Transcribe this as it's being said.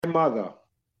mother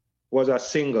was a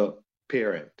single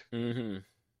parent, Mm-hmm.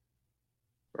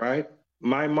 right?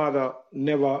 My mother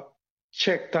never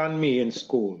checked on me in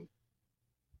school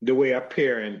the way a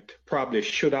parent probably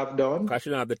should have done. Because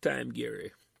she don't have the time,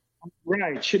 Gary.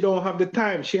 Right. She don't have the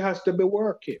time. She has to be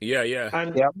working. Yeah.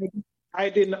 And Yep. I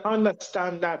didn't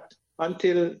understand that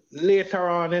until later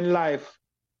on in life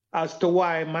as to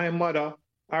why my mother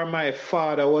or my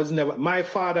father my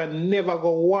father never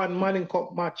go one Manning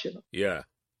Cup match, you know. Yeah.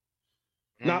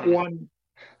 Not one.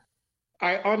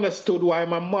 I understood why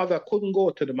my mother couldn't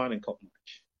go to the Manning Cup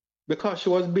match because she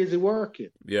was busy working.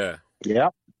 Yeah.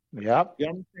 Yep. You know what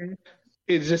I'm saying?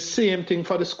 It's the same thing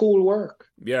for the school work.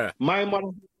 Yeah. My mother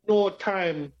had no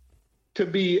time to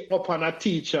be up on a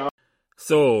teacher.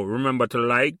 So remember to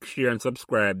like, share, and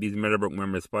subscribe these Meadowbrook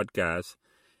Memories podcasts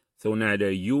so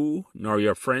neither you nor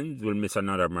your friends will miss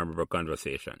another memorable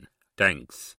conversation. Thanks.